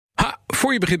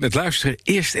Voor je begint met luisteren,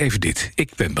 eerst even dit.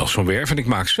 Ik ben Bas van Werf en ik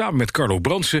maak samen met Carlo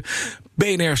Brandsen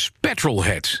BNR's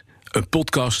Petrolheads. Een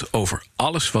podcast over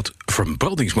alles wat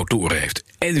verbrandingsmotoren heeft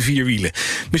en vierwielen.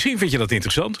 Misschien vind je dat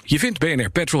interessant. Je vindt BNR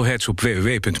Petrolheads op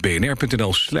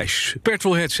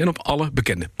www.bnr.nl/petrolheads en op alle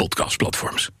bekende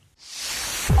podcastplatforms.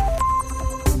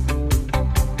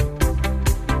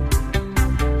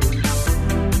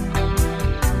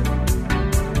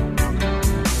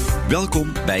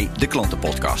 Welkom bij de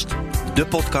Klantenpodcast. De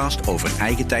podcast over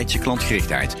eigentijdse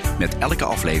klantgerichtheid. Met elke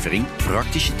aflevering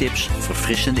praktische tips,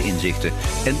 verfrissende inzichten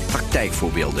en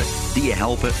praktijkvoorbeelden die je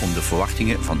helpen om de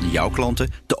verwachtingen van jouw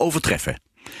klanten te overtreffen.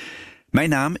 Mijn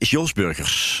naam is Joost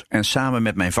Burgers en samen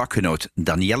met mijn vakgenoot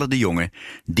Danielle de Jonge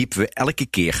diepen we elke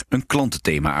keer een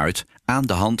klantenthema uit aan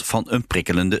de hand van een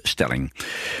prikkelende stelling.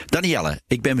 Danielle,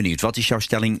 ik ben benieuwd, wat is jouw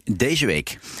stelling deze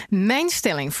week? Mijn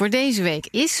stelling voor deze week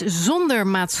is: zonder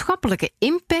maatschappelijke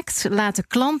impact laten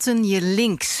klanten je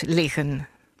links liggen.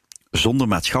 Zonder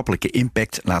maatschappelijke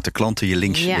impact laten klanten je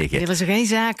links liggen. Ja, willen ze geen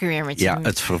zaken meer met je doen.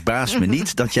 Het verbaast me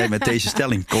niet dat jij met deze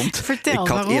stelling komt. Vertel, ik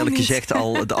had eerlijk niet? gezegd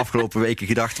al de afgelopen weken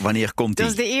gedacht, wanneer komt die?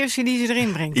 Dat is de eerste die ze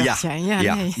erin brengt, dacht jij.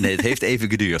 Nee, het heeft even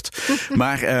geduurd.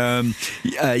 Maar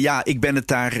ik ben het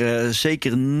daar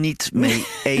zeker niet mee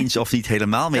eens of niet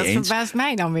helemaal mee eens. Dat verbaast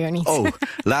mij dan weer niet. Oh,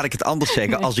 laat ik het anders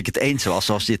zeggen. Als ik het eens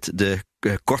was dit de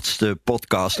kortste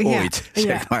podcast ooit,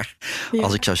 zeg maar. Ja.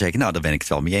 Als ik zou zeggen, nou, daar ben ik het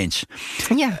wel mee eens.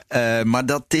 Ja. Maar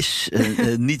dat is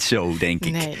niet zo, denk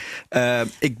ik. Nee.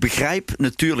 Ik begrijp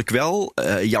natuurlijk wel,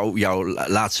 jouw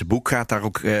laatste boek gaat daar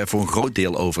ook voor een groot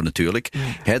deel over natuurlijk. Ja.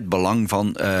 Het belang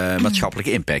van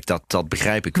maatschappelijke impact, dat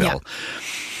begrijp ik wel. Ja.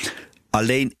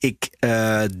 Alleen ik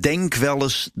denk wel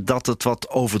eens dat het wat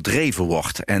overdreven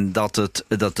wordt. En dat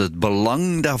het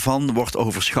belang daarvan wordt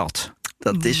overschat.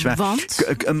 Dat is waar.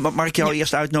 Mag ik jou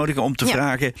eerst uitnodigen om te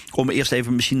vragen, om eerst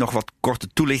even misschien nog wat korte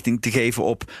toelichting te geven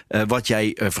op wat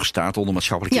jij verstaat onder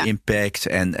maatschappelijke impact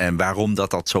en waarom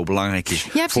dat zo belangrijk is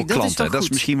voor klanten. Dat is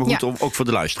misschien wel goed ook voor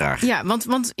de luisteraar. Ja,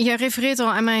 want jij refereert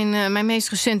al aan mijn meest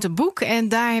recente boek en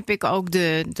daar heb ik ook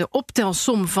de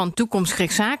optelsom van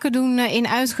toekomstgericht zaken doen in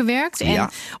uitgewerkt. En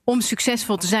om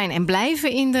succesvol te zijn en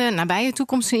blijven in de nabije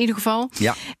toekomst in ieder geval,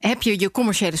 heb je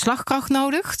commerciële slagkracht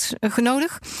nodig,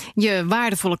 je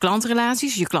waardevolle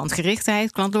klantrelaties, je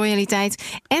klantgerichtheid, klantloyaliteit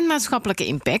en maatschappelijke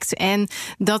impact. En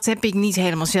dat heb ik niet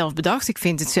helemaal zelf bedacht. Ik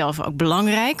vind het zelf ook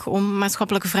belangrijk om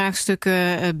maatschappelijke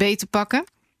vraagstukken beter te pakken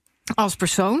als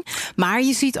persoon. Maar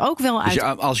je ziet ook wel uit... Dus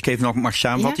als ik even nog mag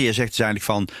samenvatten, je zegt dus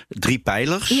eigenlijk van 3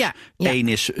 pijlers. Ja. 1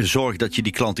 is zorg dat je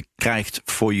die klanten krijgt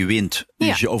voor je wint.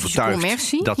 Dus je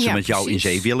overtuigt dat ze met jou in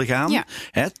zee willen gaan. Ja.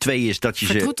 2 is dat je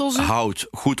ze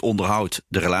goed onderhoudt,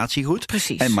 de relatie goed.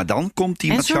 Precies. Maar dan komt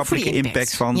die maatschappelijke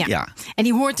impact van... Ja. En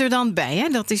die hoort er dan bij. Hè?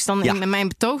 Dat is dan mijn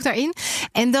betoog daarin.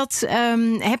 En dat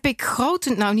heb ik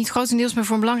niet grotendeels, maar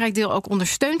voor een belangrijk deel ook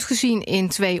ondersteund gezien in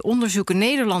 2 onderzoeken,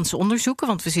 Nederlandse onderzoeken.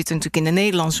 Want we zitten natuurlijk in de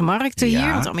Nederlandse markt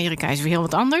hier. Want Amerika is weer heel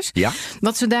wat anders. Ja.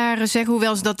 Wat ze daar zeggen,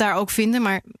 hoewel ze dat daar ook vinden,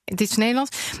 maar dit is Nederland.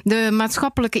 De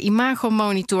maatschappelijke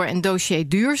imagomonitor en dossier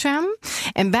duurzaam.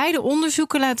 En beide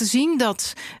onderzoeken laten zien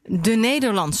dat de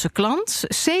Nederlandse klant,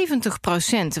 70%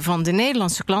 van de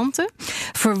Nederlandse klanten,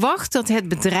 verwacht dat het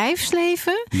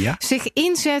bedrijfsleven zich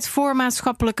inzet voor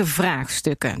maatschappelijke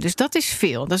vraagstukken. Dus dat is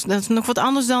veel. Dat is nog wat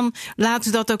anders dan laten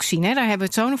ze dat ook zien. Hè? Daar hebben we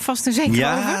het zo nog vast en zeker over.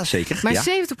 Ja, zeker. Maar 70%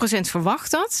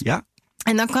 verwacht dat. Ja.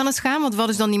 En dan kan het gaan, want wat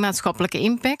is dan die maatschappelijke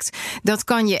impact? Dat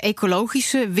kan je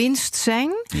ecologische winst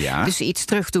zijn. Ja. Dus iets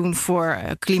terugdoen voor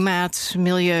klimaat,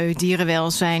 milieu,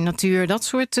 dierenwelzijn, natuur, dat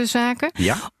soort zaken.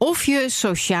 Ja. Of je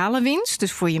sociale winst,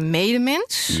 dus voor je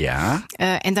medemens. Ja.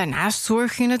 En daarnaast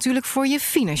zorg je natuurlijk voor je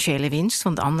financiële winst.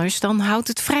 Want anders dan houdt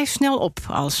het vrij snel op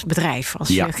als bedrijf. Als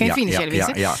je geen financiële winst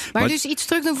hebt. Maar dus iets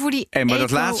terugdoen voor die maar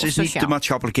dat laatste is niet de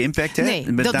maatschappelijke impact. Hè?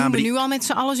 Nee, dat doen we nu al met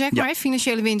z'n allen, zeg maar.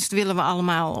 Financiële winst willen we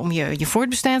allemaal om je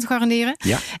voortbestaan te garanderen.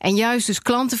 Ja. En juist dus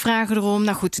klanten vragen erom.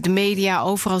 Nou goed, de media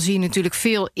overal zien natuurlijk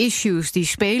veel issues die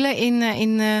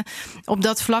spelen op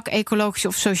dat vlak, ecologisch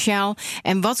of sociaal.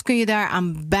 En wat kun je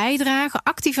daaraan bijdragen,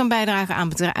 actief aan bijdragen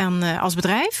als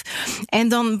bedrijf? En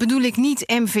dan bedoel ik niet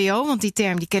MVO, want die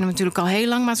term die kennen we natuurlijk al heel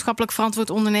lang, maatschappelijk verantwoord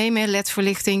ondernemen,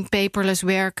 LED-verlichting, paperless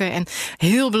werken en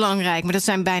heel belangrijk, maar dat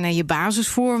zijn bijna je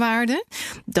basisvoorwaarden.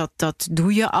 Dat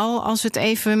doe je al als het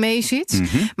even mee zit.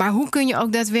 Mm-hmm. Maar hoe kun je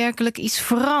ook daadwerkelijk iets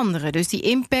veranderen? Dus die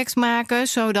impact maken,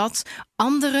 zodat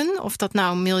anderen, of dat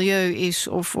nou milieu is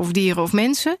of dieren of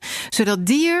mensen, zodat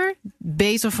die er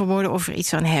beter voor worden of er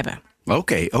iets aan hebben.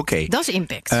 Oké. Dat is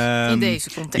impact in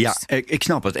deze context. Ja, ik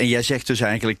snap het. En jij zegt dus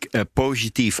eigenlijk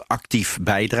positief, actief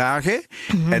bijdragen.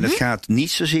 Mm-hmm. En het gaat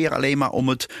niet zozeer alleen maar om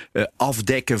het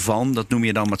afdekken van, dat noem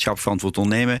je dan maatschappelijk verantwoord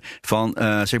ondernemen, van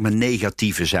zeg maar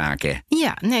negatieve zaken.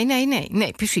 Ja,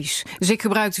 nee, precies. Dus ik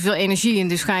gebruik te veel energie en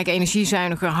dus ga ik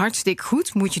energiezuiniger. Hartstikke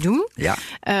goed, moet je doen. Ja.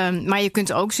 Maar je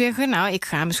kunt ook zeggen, nou, ik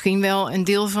ga misschien wel een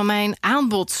deel van mijn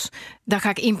aanbod, daar ga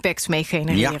ik impact mee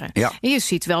genereren. Ja. En je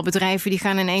ziet wel bedrijven die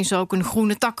gaan ineens ook een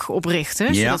groene tak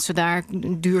oprichten, zodat ze daar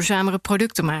duurzamere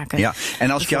producten maken. Ja.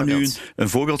 En als ik jou nu een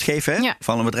voorbeeld geef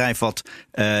van een bedrijf wat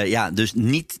dus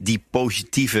niet die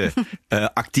positieve,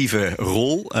 actieve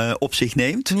rol op zich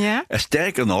neemt. Ja.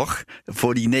 Sterker nog,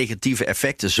 voor die negatieve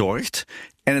effecten zorgt.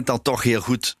 En het dan toch heel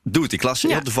goed doet. Ik las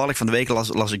heel toevallig van de week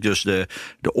las ik dus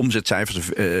de omzetcijfers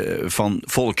van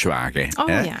Volkswagen.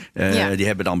 Die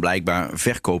hebben dan blijkbaar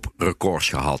verkooprecords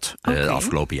gehad de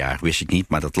afgelopen jaar. Wist ik niet,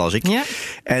 maar dat las ik. Ja.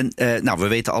 En we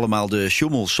weten allemaal de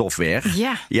Schumel-software.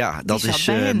 Ja, dat is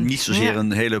niet zozeer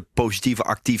een hele positieve,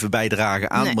 actieve bijdrage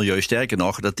aan het milieu. Sterker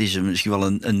nog, dat is misschien wel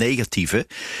een negatieve.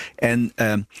 En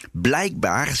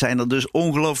blijkbaar zijn er dus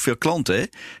ongelooflijk veel klanten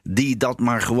die dat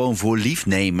maar gewoon voor lief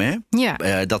nemen.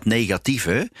 Ja. Dat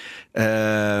negatieve.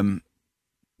 En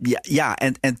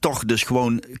toch dus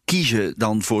gewoon kiezen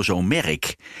dan voor zo'n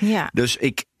merk. Ja. Dus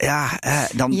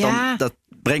dat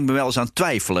brengt me wel eens aan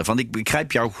twijfelen. Want ik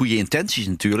begrijp jouw goede intenties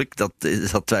natuurlijk. Dat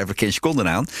twijfel ik geen seconde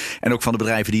aan. En ook van de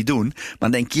bedrijven die het doen. Maar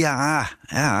dan denk ik,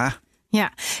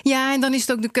 Ja, en dan is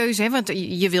het ook de keuze, want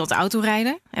je wilt auto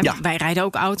rijden. En wij rijden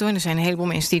ook auto en er zijn een heleboel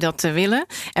mensen die dat willen.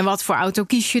 En wat voor auto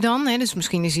kies je dan? Dus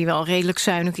misschien is hij wel redelijk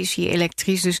zuinig, is hij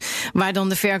elektrisch. Dus waar dan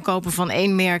de verkopen van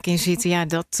één merk in zitten,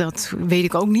 dat weet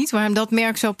ik ook niet. Waarom dat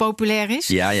merk zo populair is.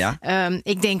 Ja.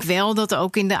 Ik denk wel dat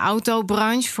ook in de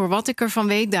autobranche, voor wat ik ervan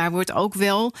weet, daar wordt ook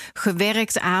wel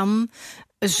gewerkt aan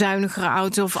een zuinigere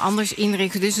auto of anders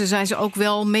inrichten. Dus daar zijn ze ook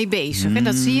wel mee bezig. En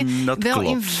dat zie je wel klopt.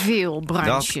 In veel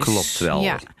branches. Dat klopt wel.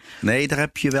 Ja. Nee, daar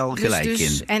heb je wel gelijk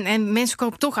in. En mensen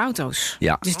kopen toch auto's.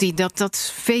 Ja. Dus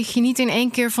dat veeg je niet in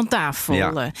één keer van tafel.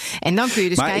 Ja. En dan kun je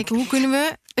dus kijken, hoe kunnen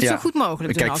we het zo goed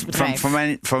mogelijk doen als bedrijf.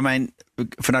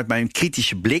 Vanuit mijn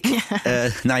kritische blik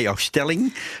naar jouw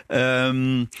stelling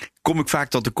kom ik vaak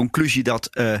tot de conclusie dat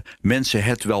mensen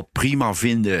het wel prima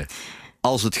vinden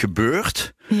als het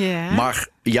gebeurt. Yeah. Maar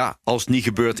als het niet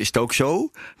gebeurt is het ook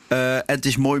zo. Het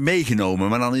is mooi meegenomen.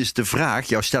 Maar dan is de vraag,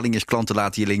 jouw stelling is klanten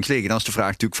laten je links liggen. Dan is de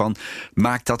vraag natuurlijk van,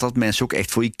 maakt dat mensen ook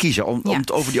echt voor je kiezen? Om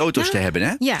het over die auto's te hebben.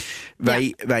 Hè? Ja.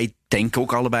 Wij tanken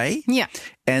ook allebei. Ja.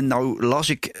 En nou las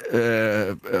ik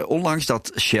onlangs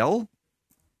dat Shell,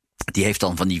 die heeft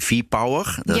dan van die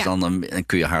V-Power. Dat is dan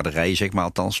kun je harder rijden, zeg maar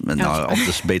althans. Dat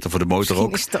is beter voor de motor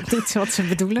ook. Is dat niet wat ze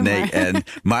bedoelen? Nee,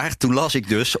 maar toen las ik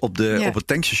dus op het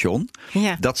tankstation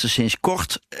dat ze sinds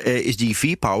kort is die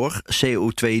V-Power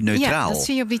CO2-neutraal. Ja, dat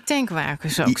zie je op die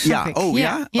tankwagens ook.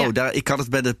 Ik had het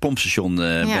bij de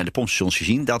pompstations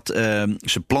gezien. Dat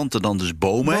ze planten dan dus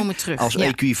bomen terug, als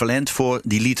equivalent voor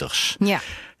die liters.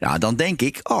 Ja, dan denk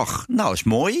ik, is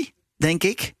mooi. Denk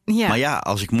ik. Ja. Maar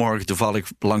als ik morgen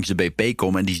toevallig langs de BP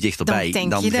kom en die is dichterbij,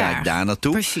 dan ga ik daar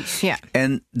naartoe. Precies, ja.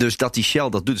 En dus dat die Shell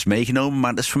dat doet is meegenomen,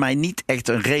 maar dat is voor mij niet echt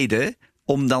een reden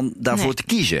om dan daarvoor te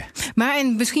kiezen. Maar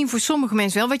en misschien voor sommige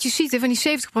mensen wel. Wat je ziet, van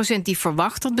die 70% die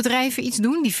verwacht dat bedrijven iets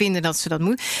doen. Die vinden dat ze dat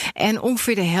moeten. En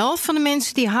ongeveer de helft van de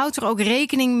mensen die houdt er ook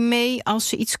rekening mee als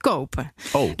ze iets kopen.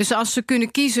 Oh. Dus als ze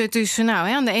kunnen kiezen tussen,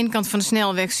 aan de ene kant van de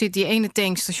snelweg zit die ene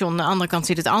tankstation, aan de andere kant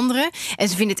zit het andere. En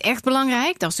ze vinden het echt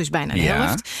belangrijk, dat is dus bijna de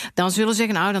helft. Dan zullen ze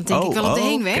zeggen, dan denk ik wel op de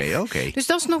heenweg. Okay. Dus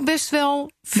dat is nog best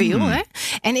wel veel. Hè?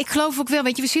 En ik geloof ook wel,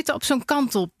 we zitten op zo'n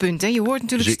kantelpunt. Hè? Je hoort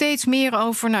natuurlijk steeds meer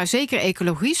over, zeker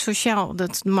ecologie, sociaal,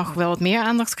 dat mag wel wat meer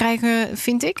aandacht krijgen,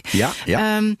 vind ik. Ja.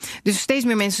 Dus steeds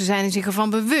meer mensen zijn er zich ervan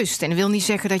bewust. En dat wil niet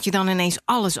zeggen dat je dan ineens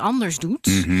alles anders doet.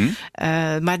 Mm-hmm.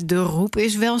 Maar de roep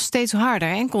is wel steeds harder.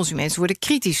 En consumenten worden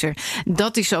kritischer.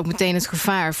 Dat is ook meteen het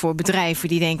gevaar voor bedrijven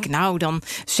die denken, dan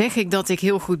zeg ik dat ik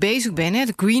heel goed bezig ben. Hè?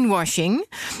 De greenwashing.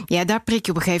 Ja, daar prik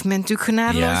je op een gegeven moment natuurlijk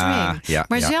genadeloos mee.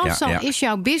 Maar zelfs al is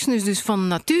jouw business dus van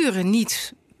nature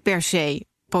niet per se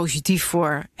positief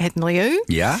voor het milieu,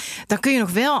 dan kun je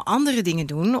nog wel andere dingen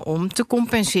doen om te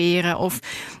compenseren. Of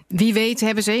wie weet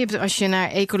hebben ze, als je naar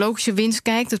ecologische winst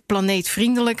kijkt, het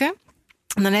planeetvriendelijke,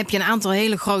 En dan heb je een aantal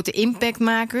hele grote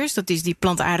impactmakers. Dat is die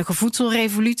plantaardige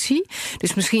voedselrevolutie.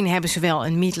 Dus misschien hebben ze wel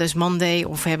een Meatless Monday...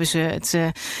 of hebben ze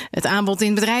het aanbod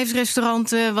in het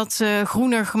bedrijfsrestaurant... wat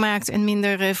groener gemaakt en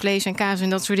minder vlees en kaas en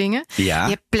dat soort dingen. Ja. Je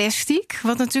hebt plastic,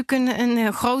 wat natuurlijk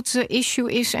een groot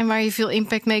issue is... en waar je veel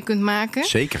impact mee kunt maken.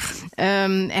 Zeker.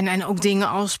 En ook dingen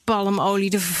als palmolie,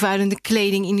 de vervuilende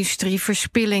kledingindustrie...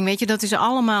 verspilling, weet je, dat is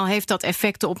allemaal... heeft dat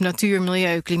effecten op natuur,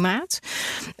 milieu, klimaat.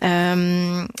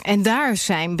 En daar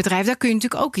zijn bedrijven, daar kun je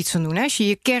natuurlijk ook iets aan doen. Hè? Als je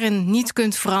je kern niet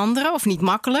kunt veranderen, of niet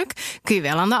makkelijk... kun je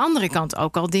wel aan de andere kant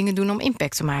ook al dingen doen om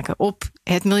impact te maken. Op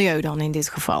het milieu dan in dit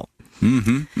geval.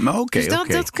 Mm-hmm. Dus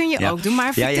dat kun je ook doen.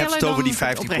 Maar je hebt het over die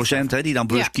 50% die dan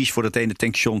bewust kiest voor het ene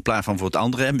tankstation in plaats van voor het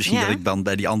andere. En misschien dat ik dan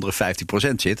bij die andere 50%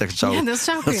 zit. Dat zou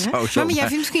kunnen. Maar jij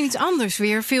vindt misschien iets anders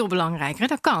weer veel belangrijker.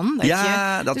 Dat kan.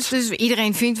 Dus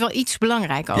iedereen vindt wel iets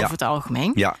belangrijk over het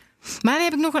algemeen. Ja. Maar dan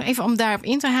heb ik nog even om daarop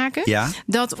in te haken.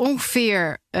 Dat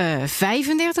ongeveer 35%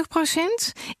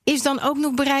 is dan ook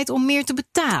nog bereid om meer te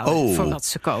betalen voor wat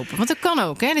ze kopen. Want dat kan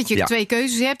ook, hè, dat je 2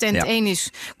 keuzes hebt. En het een is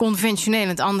conventioneel en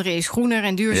het andere is groener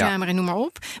en duurzamer en noem maar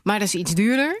op. Maar dat is iets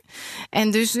duurder.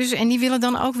 En die willen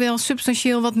dan ook wel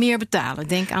substantieel wat meer betalen.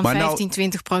 Denk aan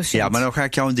 15-20%. Ja, maar nou ga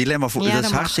ik jou een dilemma voor. Ja,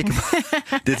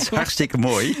 dit is hartstikke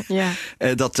mooi.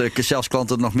 Dat zelfs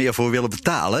klanten er nog meer voor willen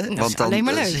betalen. Dat want is dan alleen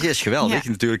maar leuk. Is geweldig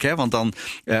natuurlijk. Hè, want dan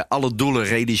alle doelen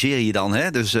realiseer je dan.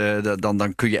 Hè, dus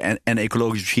dan kun je en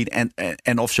ecologisch misschien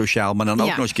en of sociaal, maar dan ook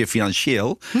nog eens een keer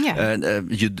financieel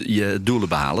je doelen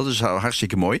behalen. Dus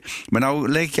hartstikke mooi. Maar nou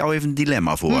leg ik jou even een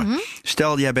dilemma voor. Mm-hmm.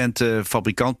 Stel, jij bent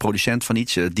fabrikant, producent van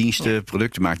iets, diensten,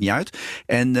 producten, maakt niet uit.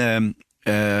 En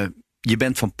je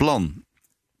bent van plan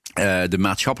de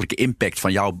maatschappelijke impact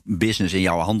van jouw business en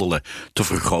jouw handelen te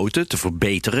vergroten, te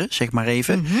verbeteren, zeg maar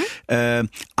even. Mm-hmm.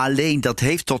 Alleen dat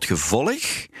heeft tot gevolg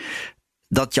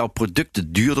dat jouw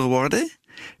producten duurder worden.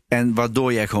 En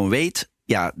waardoor jij gewoon weet,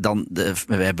 we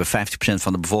hebben 50%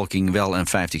 van de bevolking wel en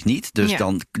 50% niet. Dus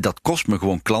dat kost me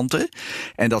gewoon klanten.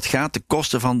 En dat gaat ten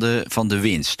koste van de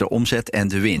winst, de omzet en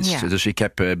de winst. Ja. Dus ik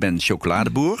ben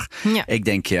chocoladeboer. Ja. Ik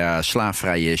denk,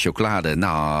 slaafvrije chocolade,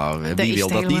 wie wil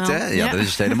dat niet? Hè? Ja, dat is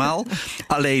het helemaal.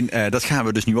 Alleen, dat gaan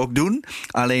we dus nu ook doen.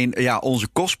 Alleen, onze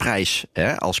kostprijs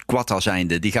als Quatta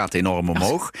zijnde, die gaat enorm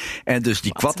omhoog. En dus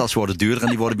die Quatta's worden duurder en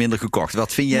die worden minder gekocht.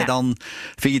 Wat vind jij dan?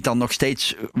 Vind je het dan nog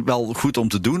steeds wel goed om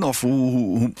te doen? Of hoe?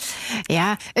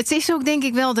 Ja, het is ook denk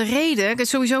ik wel de reden.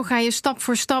 Sowieso ga je stap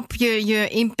voor stap je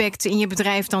impact in je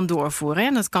bedrijf dan doorvoeren.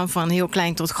 En dat kan van heel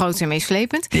klein tot groot en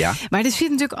meeslepend. Ja. Maar er zit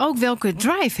natuurlijk ook welke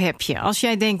drive heb je. Als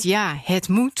jij denkt, het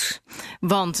moet.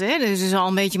 Want dus is al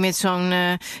een beetje met zo'n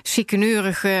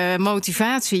chickeneurige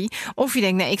motivatie. Of je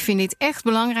denkt, nee, ik vind dit echt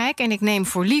belangrijk. En ik neem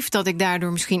voor lief dat ik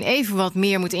daardoor misschien even wat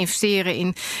meer moet investeren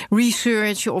in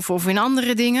research of in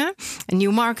andere dingen. Een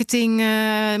nieuw marketing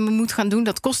moet gaan doen.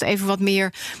 Dat kost even wat meer.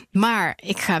 Maar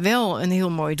ik ga wel een heel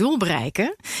mooi doel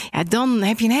bereiken. Ja, dan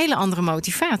heb je een hele andere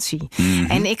motivatie. Mm-hmm.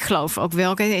 En ik geloof ook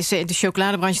wel, is de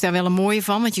chocoladebranche daar wel een mooie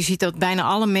van. Want je ziet dat bijna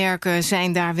alle merken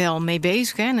zijn daar wel mee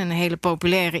bezig. Hè. En een hele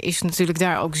populaire is natuurlijk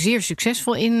daar ook zeer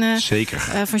succesvol in. Zeker.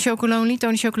 Van Chocolonely,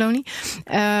 Tony Chocolonely.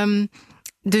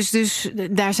 Dus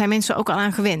daar zijn mensen ook al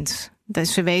aan gewend.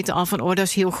 Dus ze weten al van, dat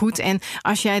is heel goed. En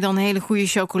als jij dan hele goede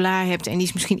chocola hebt en die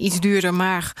is misschien iets duurder,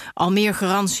 maar al meer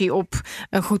garantie op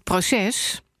een goed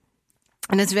proces.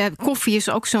 En koffie is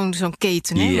ook zo'n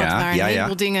keten, hè, waar een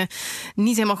heleboel dingen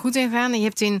niet helemaal goed in gaan. En je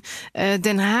hebt in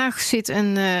Den Haag zit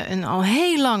al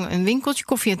heel lang een winkeltje,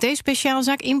 koffie- en thee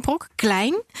speciaalzaak, Improk,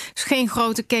 klein. Dus geen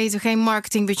grote keten, geen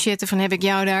marketingbudgetten van heb ik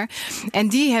jou daar. En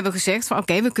die hebben gezegd van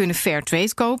oké, we kunnen fair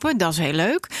trade kopen, dat is heel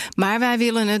leuk. Maar wij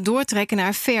willen het doortrekken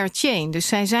naar fair chain. Dus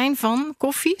zij zijn van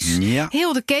koffies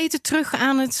heel de keten terug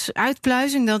aan het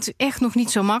uitpluizen. Dat is echt nog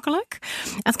niet zo makkelijk.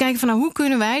 Aan het kijken van hoe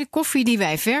kunnen wij de koffie die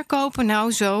wij verkopen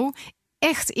zo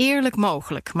echt eerlijk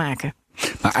mogelijk maken.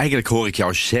 Maar eigenlijk hoor ik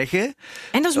jou zeggen.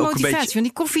 En dat is motivatie, want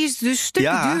die koffie is dus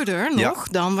stukken duurder nog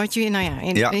dan wat je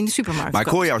in de supermarkt Maar ik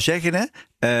hoor jou zeggen,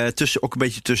 ook een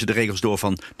beetje tussen de regels door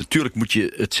van, natuurlijk moet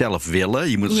je het zelf willen.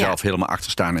 Je moet er zelf helemaal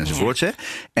achter staan enzovoort. Ja.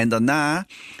 En daarna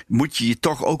moet je je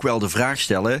toch ook wel de vraag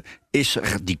stellen, is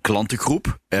er die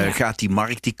klantengroep? Gaat die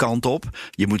markt die kant op?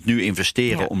 Je moet nu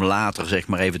investeren om later zeg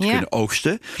maar even te kunnen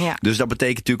oogsten. Ja. Dus dat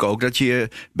betekent natuurlijk ook dat je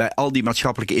bij al die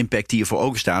maatschappelijke impact die je voor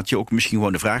ogen staat, je ook misschien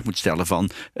gewoon de vraag moet stellen van,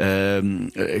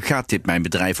 gaat dit mijn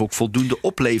bedrijf ook voldoende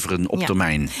opleveren op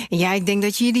termijn? Ja, ik denk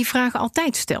dat je die vraag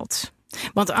altijd stelt.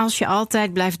 Want als je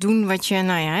altijd blijft doen wat je,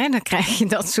 dan krijg je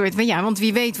dat soort. Want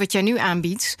wie weet wat jij nu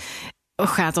aanbiedt,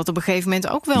 gaat dat op een gegeven moment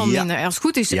ook wel minder. Als het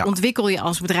goed is, ontwikkel je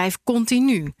als bedrijf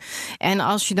continu. En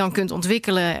als je dan kunt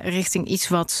ontwikkelen richting iets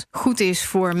wat goed is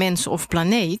voor mens of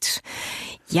planeet,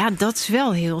 ja, dat is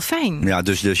wel heel fijn. Ja,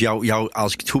 dus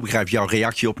als ik het goed begrijp, jouw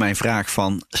reactie op mijn vraag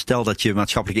van, stel dat je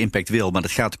maatschappelijke impact wil, maar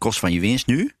dat gaat ten koste van je winst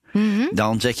nu. Mm-hmm.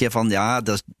 Dan zeg je van, ja,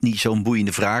 dat is niet zo'n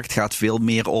boeiende vraag. Het gaat veel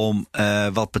meer om,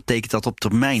 wat betekent dat op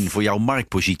termijn voor jouw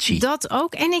marktpositie? Dat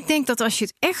ook. En ik denk dat als je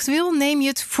het echt wil, neem je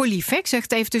het voor lief. Hè? Ik zeg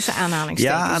het even tussen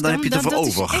aanhalingstekens. Ja, dan heb je het ervoor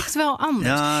over. Dat is echt wel anders.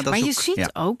 Ja, maar je ziet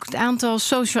ook het aantal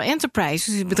social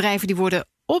enterprises, bedrijven die worden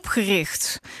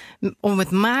opgericht om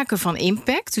het maken van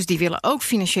impact. Dus die willen ook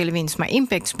financiële winst, maar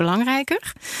impact is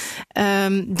belangrijker.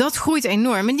 Dat groeit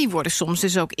enorm en die worden soms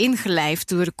dus ook ingelijfd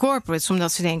door de corporates,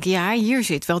 omdat ze denken, ja, hier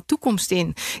zit wel toekomst in.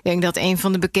 Ik denk dat een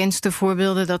van de bekendste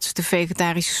voorbeelden, dat is de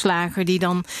vegetarische slager die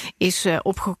dan is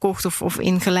opgekocht of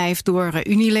ingelijfd door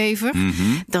Unilever.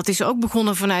 Mm-hmm. Dat is ook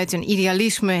begonnen vanuit een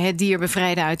idealisme, het dier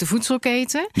bevrijden uit de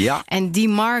voedselketen. Ja. En die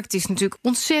markt is natuurlijk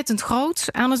ontzettend groot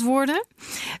aan het worden.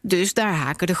 Dus daar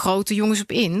haken de grote jongens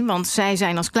op in. Want zij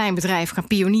zijn als klein bedrijf gaan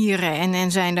pionieren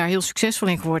en zijn daar heel succesvol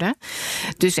in geworden.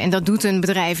 Dus, en dat doet een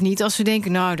bedrijf niet als ze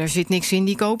denken, nou, daar zit niks in,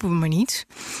 die kopen we maar niet.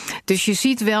 Dus je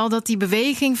ziet wel dat die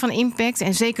beweging van impact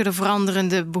en zeker de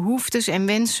veranderende behoeftes en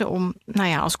wensen om, nou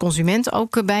ja, als consument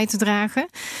ook bij te dragen,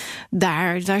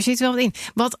 daar zit wel wat in.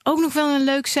 Wat ook nog wel een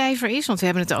leuk cijfer is, want we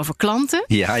hebben het over klanten.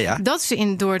 Ja. Dat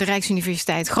is door de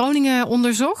Rijksuniversiteit Groningen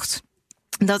onderzocht.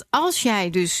 Dat als jij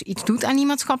dus iets doet aan die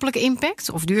maatschappelijke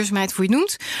impact, of duurzaamheid voor je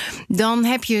noemt, dan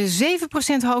heb je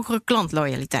 7% hogere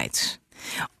klantloyaliteit.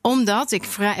 Omdat, ik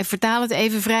vertaal het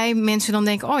even vrij, mensen dan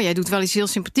denken, oh, jij doet wel iets heel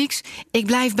sympathieks, ik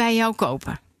blijf bij jou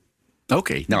kopen.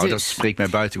 Oké, nou, dus, dat spreekt mij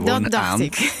buitengewoon aan.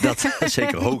 Dat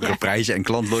zeker hogere prijzen en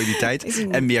klantloyaliteit.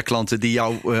 En meer klanten die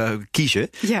jou kiezen.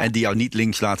 Ja. En die jou niet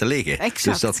links laten liggen. Exact.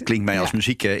 Dus dat klinkt mij als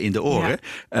muziek in de oren.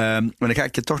 Ja. Maar dan ga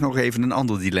ik je toch nog even een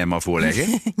ander dilemma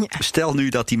voorleggen. Ja. Stel nu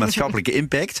dat die maatschappelijke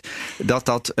impact,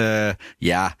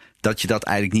 dat je dat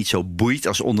eigenlijk niet zo boeit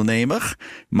als ondernemer.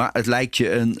 Maar het lijkt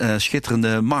je een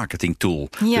schitterende marketingtool.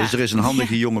 Ja. Dus er is een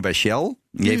handige jongen bij Shell.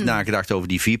 Die heeft nagedacht over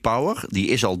die V-Power. Die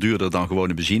is al duurder dan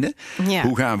gewone benzine. Ja.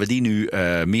 Hoe gaan we die nu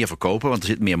meer verkopen? Want er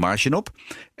zit meer marge op.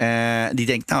 Die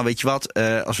denkt, nou, weet je wat?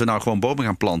 Als we nou gewoon bomen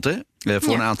gaan planten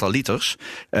voor een aantal liters.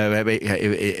 We hebben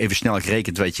even snel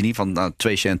gerekend, weet je niet, van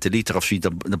 2 cent per liter of zoiets.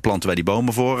 Dan planten wij die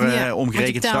bomen voor omgerekend straks.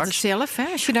 Je betaalt het zelf, hè,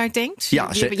 als je daar denkt.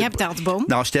 Ja, jij betaalt de boom.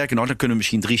 Nou, sterker nog, dan kunnen we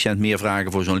misschien 3 cent meer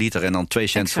vragen voor zo'n liter en dan 2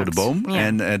 cent voor de boom. Ja.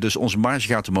 En dus onze marge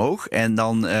gaat omhoog. En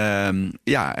dan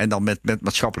met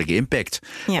maatschappelijke impact.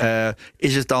 Ja.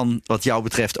 Is het dan wat jou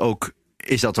betreft ook,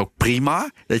 is dat ook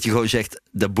prima? Dat je gewoon zegt,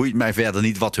 dat boeit mij verder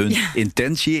niet wat hun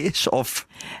intentie is? Of?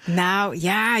 Nou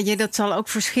ja, dat zal ook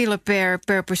verschillen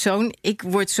per persoon. Ik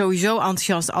word sowieso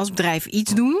enthousiast als bedrijf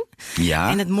iets doen. Ja.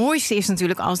 En het mooiste is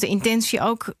natuurlijk als de intentie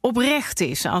ook oprecht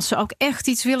is. Als ze ook echt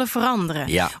iets willen veranderen.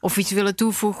 Ja. Of iets willen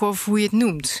toevoegen of hoe je het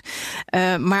noemt.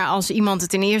 Maar als iemand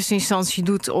het in eerste instantie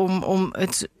doet om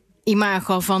het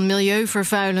imago van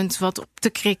milieuvervuilend wat op te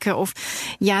krikken. Of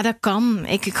ja, dat kan.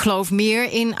 Ik geloof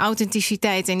meer in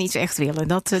authenticiteit en iets echt willen.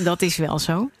 Dat is wel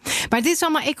zo. Maar dit is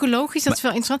allemaal ecologisch, dat is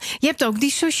wel interessant. Je hebt ook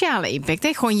die sociale impact,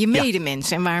 hè? Gewoon je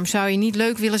medemens. En waarom zou je niet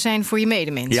leuk willen zijn voor je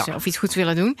medemens? Ja. Of iets goeds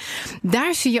willen doen?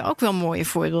 Daar zie je ook wel mooie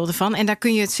voorbeelden van. En daar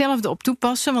kun je hetzelfde op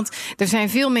toepassen. Want er zijn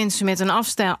veel mensen met een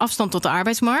afstand tot de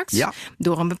arbeidsmarkt. Ja.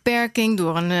 Door een beperking,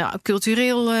 door een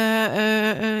cultureel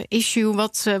issue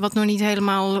wat nog niet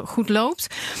helemaal goed loopt.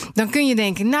 Dan kun je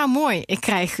denken, nou mooi, ik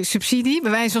krijg subsidie,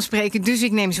 bij wijze van spreken, dus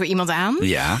ik neem zo iemand aan.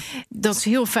 Ja. Dat is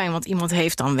heel fijn, want iemand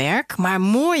heeft dan werk. Maar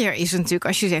mooier is het natuurlijk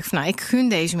als je zegt van, nou, ik gun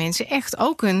deze mensen echt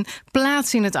ook een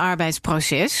plaats in het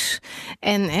arbeidsproces.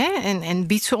 En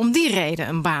biedt ze om die reden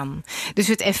een baan. Dus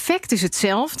het effect is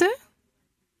hetzelfde.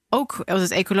 Ook op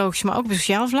het ecologische, maar ook op het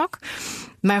sociaal vlak.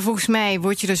 Maar volgens mij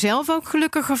word je er zelf ook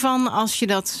gelukkiger van als je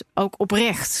dat ook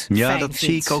oprecht fijn dat vindt.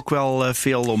 Zie ik ook wel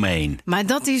veel omheen. Maar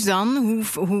dat is dan,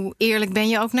 hoe eerlijk ben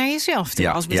je ook naar jezelf toe,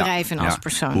 als bedrijf en als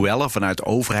persoon. Hoewel er vanuit de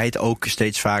overheid ook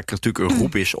steeds vaker natuurlijk een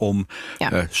roep is om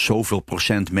zoveel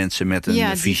procent mensen met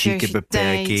een fysieke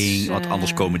beperking, want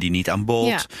anders komen die niet aan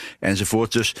bod,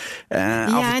 enzovoort. Dus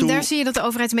af en toe, daar zie je dat de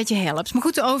overheid een beetje helpt. Maar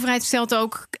goed, de overheid stelt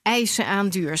ook eisen aan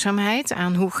duurzaamheid,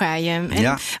 aan hoe ga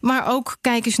je. Maar ook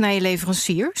kijk eens naar je leveranciers.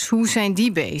 leveranciers, hoe zijn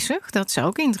die bezig? Dat is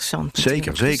ook interessant.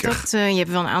 Zeker. Dus je hebt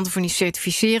wel een aantal van die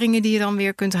certificeringen die je dan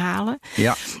weer kunt halen.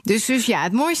 Ja. Dus ja,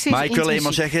 het mooiste is. Maar ik wil alleen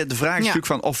maar zeggen, de vraag is natuurlijk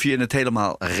van of je het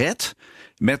helemaal redt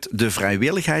met de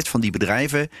vrijwilligheid van die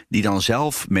bedrijven die dan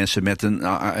zelf mensen met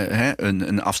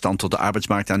een afstand tot de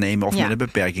arbeidsmarkt aannemen of met een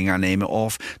beperking aannemen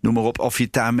of noem maar op, of je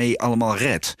het daarmee allemaal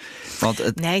redt.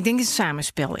 Nee, ik denk dat het een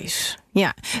samenspel is.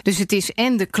 Ja, dus het is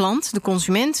en de klant, de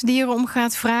consument die erom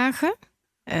gaat vragen.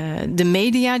 De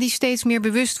media die steeds meer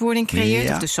bewustwording creëert.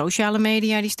 Ja. Of de sociale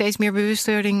media die steeds meer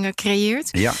bewustwording creëert.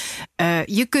 Ja.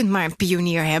 Je kunt maar een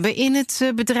pionier hebben in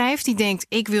het bedrijf die denkt,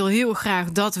 ik wil heel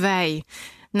graag dat wij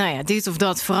dit of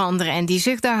dat veranderen en die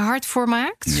zich daar hard voor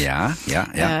maakt. Ja.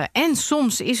 En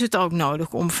soms is het ook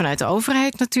nodig om vanuit de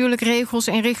overheid natuurlijk regels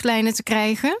en richtlijnen te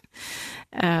krijgen.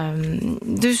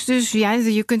 Dus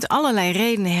je kunt allerlei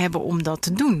redenen hebben om dat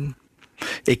te doen.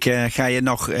 Ik ga je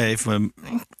nog even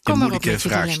een moeilijke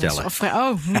vraag stellen.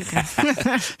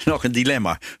 Nog een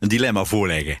dilemma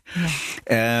voorleggen.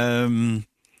 Ja.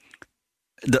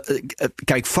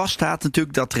 Kijk, vast staat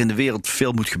natuurlijk dat er in de wereld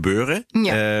veel moet gebeuren.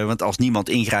 Ja. Want als niemand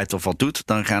ingrijpt of wat doet,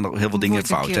 dan gaan er heel veel dingen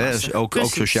fout. Hè? Dus ook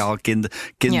sociaal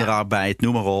kinderarbeid,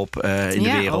 noem maar op, in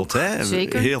de wereld. Hè?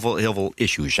 Heel veel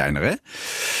issues zijn er. Hè?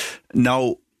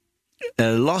 Nou,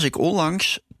 las ik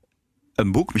onlangs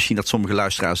een boek, misschien dat sommige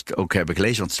luisteraars het ook hebben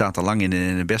gelezen, want het staat al lang in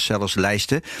de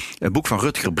bestsellerslijsten. Een boek van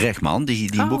Rutger Bregman,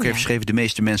 die een boek heeft geschreven, De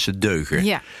meeste mensen deugen.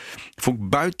 Ja. Vond ik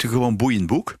buitengewoon boeiend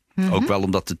boek. Mm-hmm. Ook wel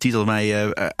omdat de titel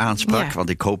mij aansprak. Ja. Want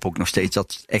ik hoop ook nog steeds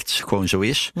dat het echt gewoon zo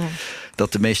is. Ja.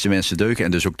 Dat de meeste mensen deugen.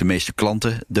 En dus ook de meeste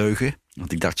klanten deugen.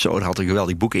 Want ik dacht daar had een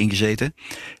geweldig boek in gezeten.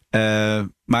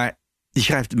 Maar die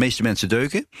schrijft De meeste mensen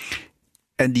deugen.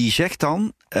 En die zegt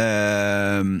dan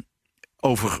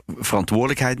over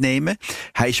verantwoordelijkheid nemen.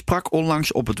 Hij sprak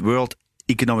onlangs op het World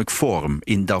Economic Forum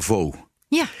in Davos.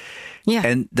 Ja. Ja.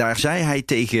 En daar zei hij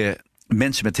tegen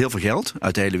mensen met heel veel geld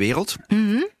uit de hele wereld.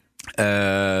 Mm-hmm.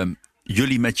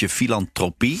 Jullie met je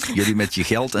filantropie, jullie met je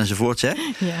geld enzovoort. Hè?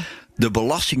 Ja. De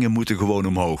belastingen moeten gewoon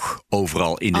omhoog,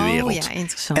 overal in de wereld. Ja,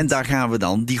 interessant. En daar gaan we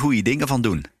dan die goede dingen van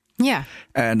doen. Ja.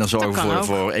 En dan zorgen we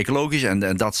voor ecologisch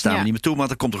en dat staan we niet meer toe, maar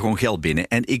dan komt er gewoon geld binnen.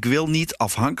 En ik wil niet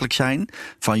afhankelijk zijn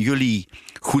van jullie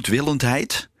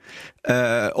goedwillendheid.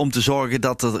 Om te zorgen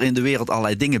dat er in de wereld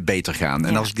allerlei dingen beter gaan. Ja.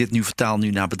 En als ik dit nu vertaal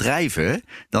naar bedrijven,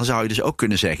 dan zou je dus ook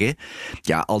kunnen zeggen,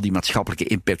 al die maatschappelijke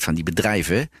impact van die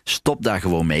bedrijven, stop daar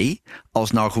gewoon mee.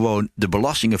 Als nou gewoon de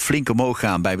belastingen flink omhoog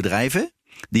gaan bij bedrijven,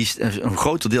 een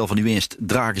groter deel van die winst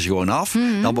dragen ze gewoon af.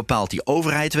 Mm-hmm. Dan bepaalt die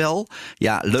overheid wel.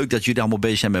 Ja, leuk dat jullie allemaal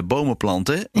bezig zijn met bomen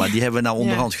planten. Maar die hebben we nou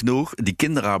onderhand genoeg. Die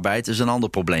kinderarbeid is een ander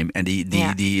probleem. En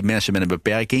die mensen met een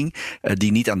beperking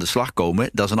die niet aan de slag komen,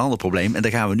 dat is een ander probleem. En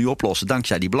dat gaan we nu oplossen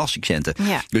dankzij die belastingcenten.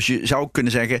 Ja. Dus je zou ook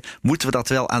kunnen zeggen, moeten we dat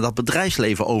wel aan dat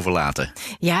bedrijfsleven overlaten?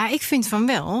 Ja, ik vind van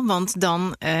wel. Want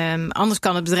dan, anders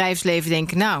kan het bedrijfsleven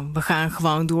denken, nou, we gaan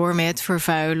gewoon door met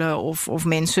vervuilen of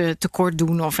mensen tekort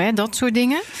doen of dat soort dingen.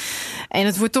 En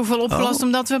het wordt toch wel opgelost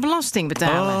omdat we belasting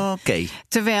betalen. Okay.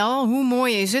 Terwijl, hoe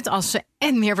mooi is het als ze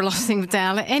en meer belasting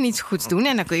betalen en iets goeds doen.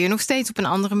 En dan kun je nog steeds op een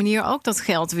andere manier ook dat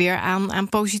geld weer aan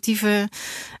positieve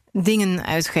dingen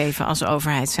uitgeven als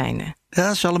overheid zijnde. Ja,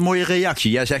 dat is wel een mooie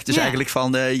reactie. Jij zegt dus eigenlijk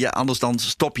van, anders dan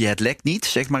stop je het lek niet,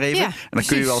 zeg maar even. Ja, en dan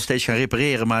kun je wel steeds gaan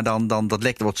repareren, maar dan dat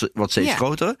lek wordt steeds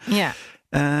groter. Ja.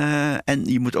 En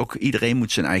iedereen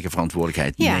moet zijn eigen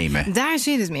verantwoordelijkheid nemen. Daar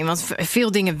zit het mee. Want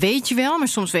veel dingen weet je wel, maar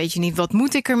soms weet je niet wat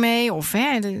moet ik ermee.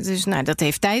 Dus dat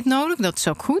heeft tijd nodig, dat is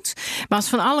ook goed. Maar als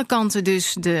van alle kanten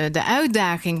dus de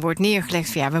uitdaging wordt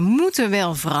neergelegd van we moeten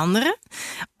wel veranderen.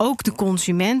 Ook de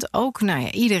consument, ook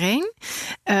iedereen.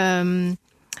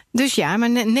 Dus maar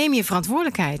neem je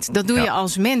verantwoordelijkheid. Dat doe je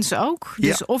als mens ook.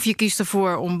 Dus of je kiest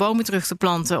ervoor om bomen terug te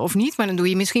planten of niet, maar dan doe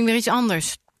je misschien weer iets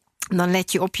anders. Dan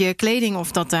let je op je kleding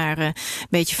of dat daar een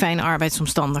beetje fijne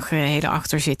arbeidsomstandigheden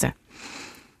achter zitten.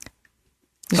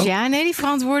 Dus die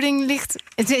verantwoording ligt.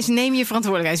 Neem je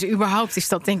verantwoordelijkheid. Dus überhaupt is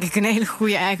dat denk ik een hele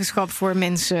goede eigenschap voor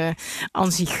mensen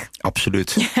aan zich.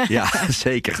 Absoluut. Ja,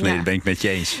 zeker. Nee, dat ben ik met je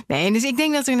eens. Nee, dus ik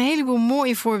denk dat er een heleboel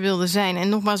mooie voorbeelden zijn. En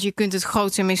nogmaals, je kunt het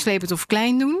groot en meeslepend of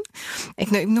klein doen. Ik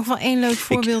heb nog wel één leuk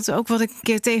voorbeeld. Ook wat ik een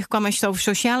keer tegenkwam als je het over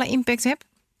sociale impact hebt.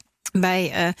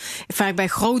 Vaak bij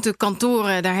grote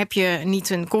kantoren, daar heb je niet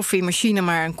een koffiemachine,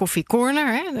 maar een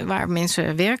koffiecorner, waar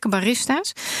mensen werken,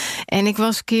 barista's. En ik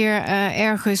was een keer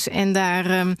ergens en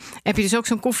daar heb je dus ook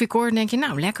zo'n koffiecorner. Dan denk je,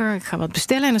 nou lekker, ik ga wat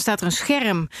bestellen. En dan staat er een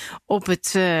scherm op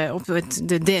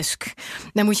de desk.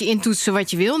 Dan moet je intoetsen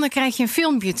wat je wil. En dan krijg je een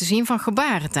filmpje te zien van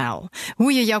gebarentaal.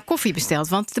 Hoe je jouw koffie bestelt.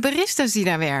 Want de barista's die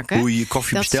daar werken, hoe je je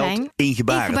koffie bestelt in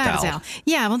gebarentaal.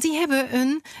 Ja, want die hebben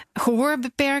een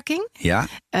gehoorbeperking. Ja.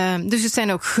 Dus het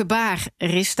zijn ook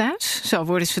gebarista's. Zo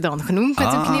worden ze dan genoemd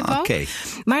met een knipoog. Okay.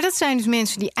 Maar dat zijn dus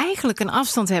mensen die eigenlijk een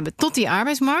afstand hebben tot die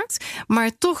arbeidsmarkt,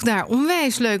 maar toch daar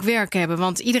onwijs leuk werk hebben.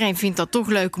 Want iedereen vindt dat toch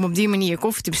leuk om op die manier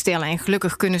koffie te bestellen. En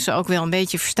gelukkig kunnen ze ook wel een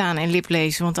beetje verstaan en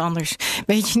liplezen. Want anders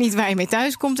weet je niet waar je mee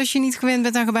thuis komt als je niet gewend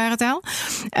bent aan gebarentaal.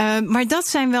 Maar dat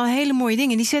zijn wel hele mooie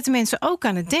dingen. Die zetten mensen ook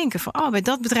aan het denken van, bij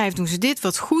dat bedrijf doen ze dit,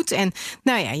 wat goed. En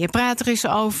nou ja, je praat er eens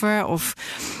over. Of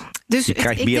dus ik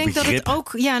denk begrip. dat het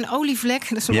ook, een olievlek.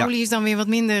 Dus een olie is dan weer wat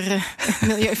minder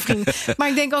milieuvriendelijk. Maar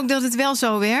ik denk ook dat het wel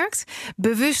zo werkt.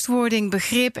 Bewustwording,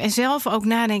 begrip en zelf ook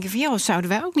nadenken van, zouden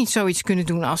wij ook niet zoiets kunnen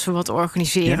doen als we wat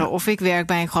organiseren? Ja. Of ik werk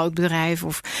bij een groot bedrijf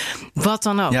of wat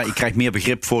dan ook. Ja, je krijgt meer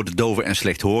begrip voor de doven en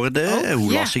slechthorenden.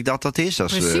 Hoe lastig dat is.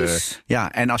 Precies.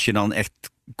 En als je dan echt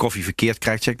koffie verkeerd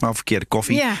krijgt, zeg maar, verkeerde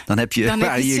koffie, dan heb je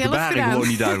je gebaren gewoon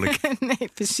niet duidelijk. Nee,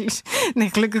 precies. Nee,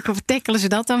 gelukkig tackelen ze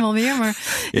dat dan wel weer. Maar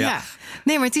ja.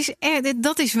 Nee, maar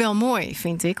dat is wel mooi,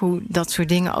 vind ik, hoe dat soort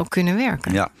dingen ook kunnen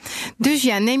werken. Ja. Dus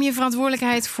neem je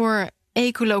verantwoordelijkheid voor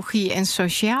ecologie en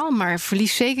sociaal, maar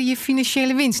verlies zeker je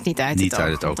financiële winst niet uit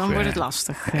het oog. Dan wordt het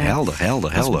lastig.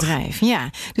 Helder. Als bedrijf, ja.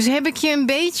 Dus heb ik je een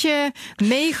beetje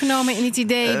meegenomen in het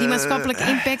idee, die maatschappelijke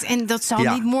impact. En dat zal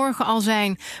niet morgen al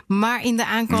zijn, maar in de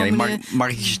aankomende mag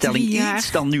ik je stelling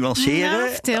iets dan nuanceren? Nou,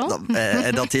 vertel.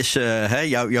 Dat is,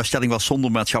 jouw stelling was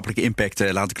zonder maatschappelijke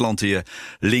impact laat de klanten je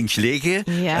links liggen.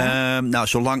 Ja.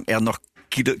 Zolang er nog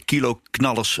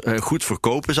kilo-knallers goed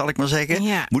verkopen, zal ik maar zeggen.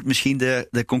 Ja. Moet misschien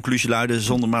de conclusie luiden,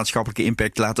 zonder maatschappelijke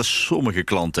impact laten sommige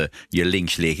klanten je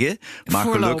links liggen. Maar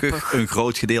gelukkig een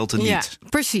groot gedeelte niet. Ja,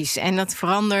 precies. En dat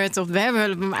verandert.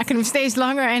 We maken hem steeds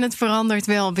langer en het verandert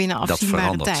wel binnen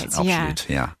afzienbare tijd. Absoluut.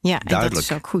 Ja, en dat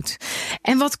is ook goed.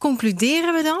 En wat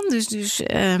concluderen we dan? Dus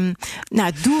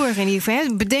doe er in ieder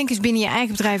geval. Bedenk eens binnen je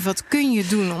eigen bedrijf, wat kun je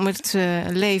doen om het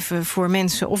leven voor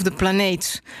mensen of de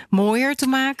planeet mooier te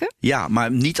maken? Ja, maar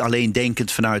niet alleen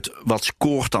denkend vanuit wat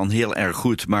scoort dan heel erg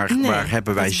goed, maar waar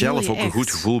hebben wij zelf ook een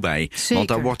goed gevoel bij? Zeker. Want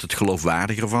daar wordt het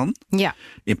geloofwaardiger van. Ja.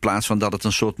 In plaats van dat het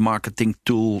een soort marketing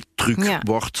tool truc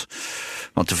wordt.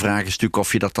 Want de vraag is natuurlijk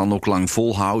of je dat dan ook lang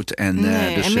volhoudt. En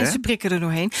mensen prikken er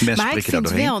doorheen. Maar ik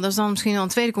vind wel, dat is dan misschien al een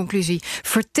tweede conclusie,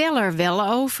 vertel er wel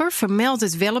over. Vermeld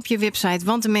het wel op je website.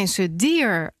 Want de mensen die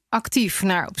er actief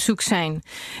naar op zoek zijn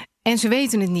en ze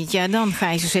weten het niet, dan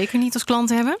ga je ze zeker niet als klant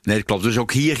hebben. Nee, dat klopt. Dus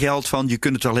ook hier geldt van, je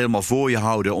kunt het wel helemaal voor je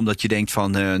houden, omdat je denkt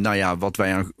van, wat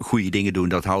wij aan goede dingen doen,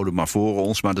 dat houden we maar voor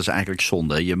ons. Maar dat is eigenlijk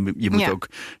zonde. Je moet ook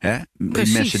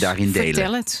mensen daarin delen.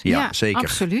 Vertel het. Ja, zeker.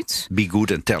 Absoluut. Be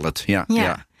good and tell it. Ja.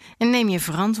 En neem je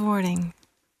verantwoording.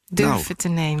 Durven te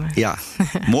nemen. Ja,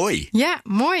 mooi. Ja,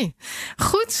 mooi.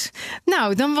 Goed.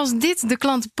 Nou, dan was dit de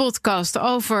klantenpodcast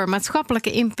over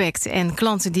maatschappelijke impact en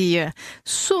klanten die je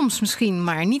soms misschien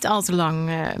maar niet al te lang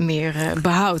meer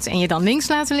behoudt en je dan links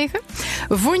laten liggen.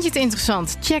 Vond je het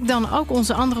interessant? Check dan ook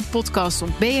onze andere podcast op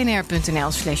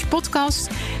bnr.nl/podcast.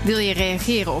 Wil je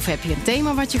reageren of heb je een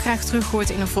thema wat je graag terug hoort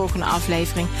in een volgende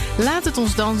aflevering? Laat het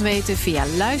ons dan weten via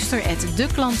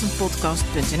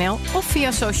luister@deklantenpodcast.nl of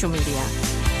via social media.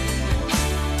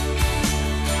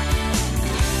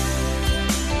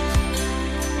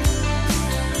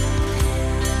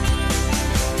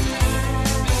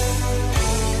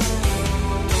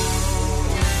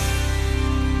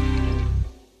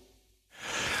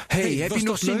 Hey, heb je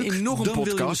nog zin in nog een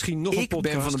podcast? Ik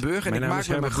ben Van den Burg en ik maak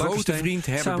met mijn grote vriend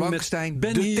Herbert Blankenstein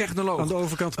de Technoloog. Aan de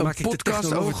overkant maak ik een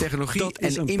podcast over technologie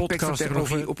en impact van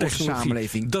technologie op onze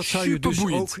samenleving. Dat zou je dus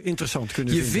ook interessant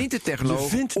kunnen vinden. Je vindt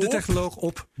de Technoloog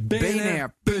op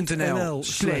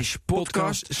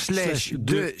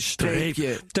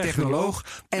bnr.nl/podcast/de-technoloog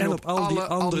en op al die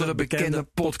andere bekende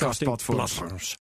podcastplatforms.